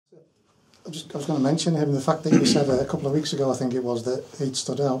I was going to mention him, the fact that you said a couple of weeks ago, I think it was, that he'd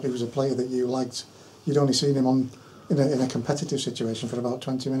stood out. He was a player that you liked. You'd only seen him in a competitive situation for about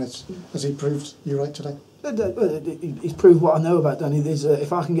 20 minutes. Has he proved you right today? He's proved what I know about Danny.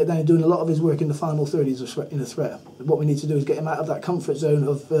 If I can get Danny doing a lot of his work in the final third, he's in a threat. What we need to do is get him out of that comfort zone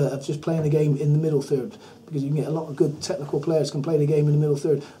of just playing the game in the middle third, because you can get a lot of good technical players can play the game in the middle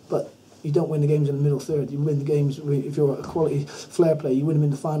third, but you don't win the games in the middle third. You win the games, if you're a quality flair player, you win them in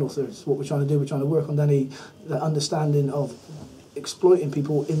the final third. That's what we're trying to do. We're trying to work on Danny, the understanding of exploiting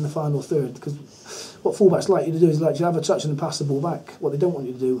people in the final third, because what fullbacks like you to do is like you have a touch and then pass the ball back. What they don't want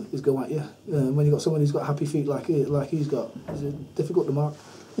you to do is go at you. When you've got someone who's got happy feet like he's got, it's difficult to mark.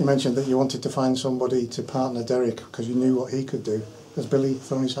 You mentioned that you wanted to find somebody to partner Derek because you knew what he could do. Has Billy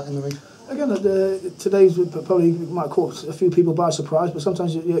thrown his hat in the ring? Again, today's probably might caught a few people by surprise, but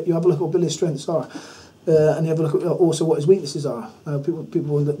sometimes you have a look at what Billy's strengths are. And you have a look at also what his weaknesses are. People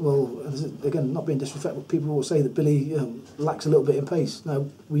wonder, well, again, not being disrespectful, people will say that Billy lacks a little bit in pace. Now,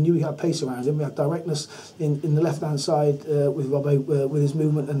 we knew he had pace around him. We had directness in the left-hand side with Robbo, with his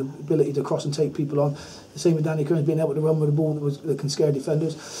movement and the ability to cross and take people on. The same with Danny Kearns being able to run with the ball that can scare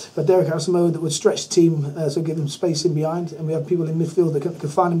defenders. But Derek Asamoah that would stretch the team, so give him space in behind. And we have people in midfield that can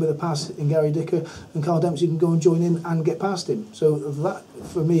find him with a pass in Gary Dicker, and Carl Dempsey can go and join in and get past him. So that,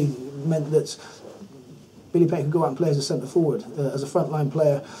 for me, meant that Billy Paynter could go out and play as a centre forward, as a frontline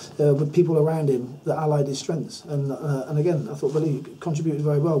player, with people around him that allied his strengths. And again, I thought Billy contributed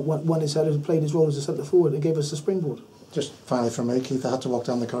very well. Won his header, played his role as a centre forward, and gave us a springboard. Just finally from me, Keith, I had to walk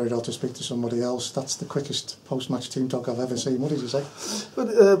down the corridor to speak to somebody else. That's the quickest post-match team talk I've ever seen. What did you say?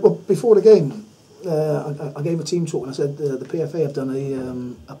 But, well, before the game, I gave a team talk and I said the PFA have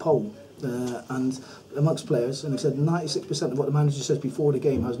done a poll and amongst players, and they said 96% of what the manager says before the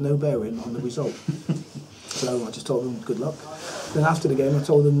game has no bearing on the result. So I just told them good luck. Then after the game I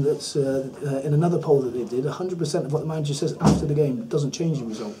told them that in another poll that they did, 100% of what the manager says after the game doesn't change the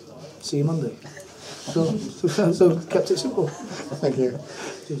result. See you Monday. So kept it simple. Thank you.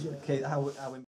 Okay, how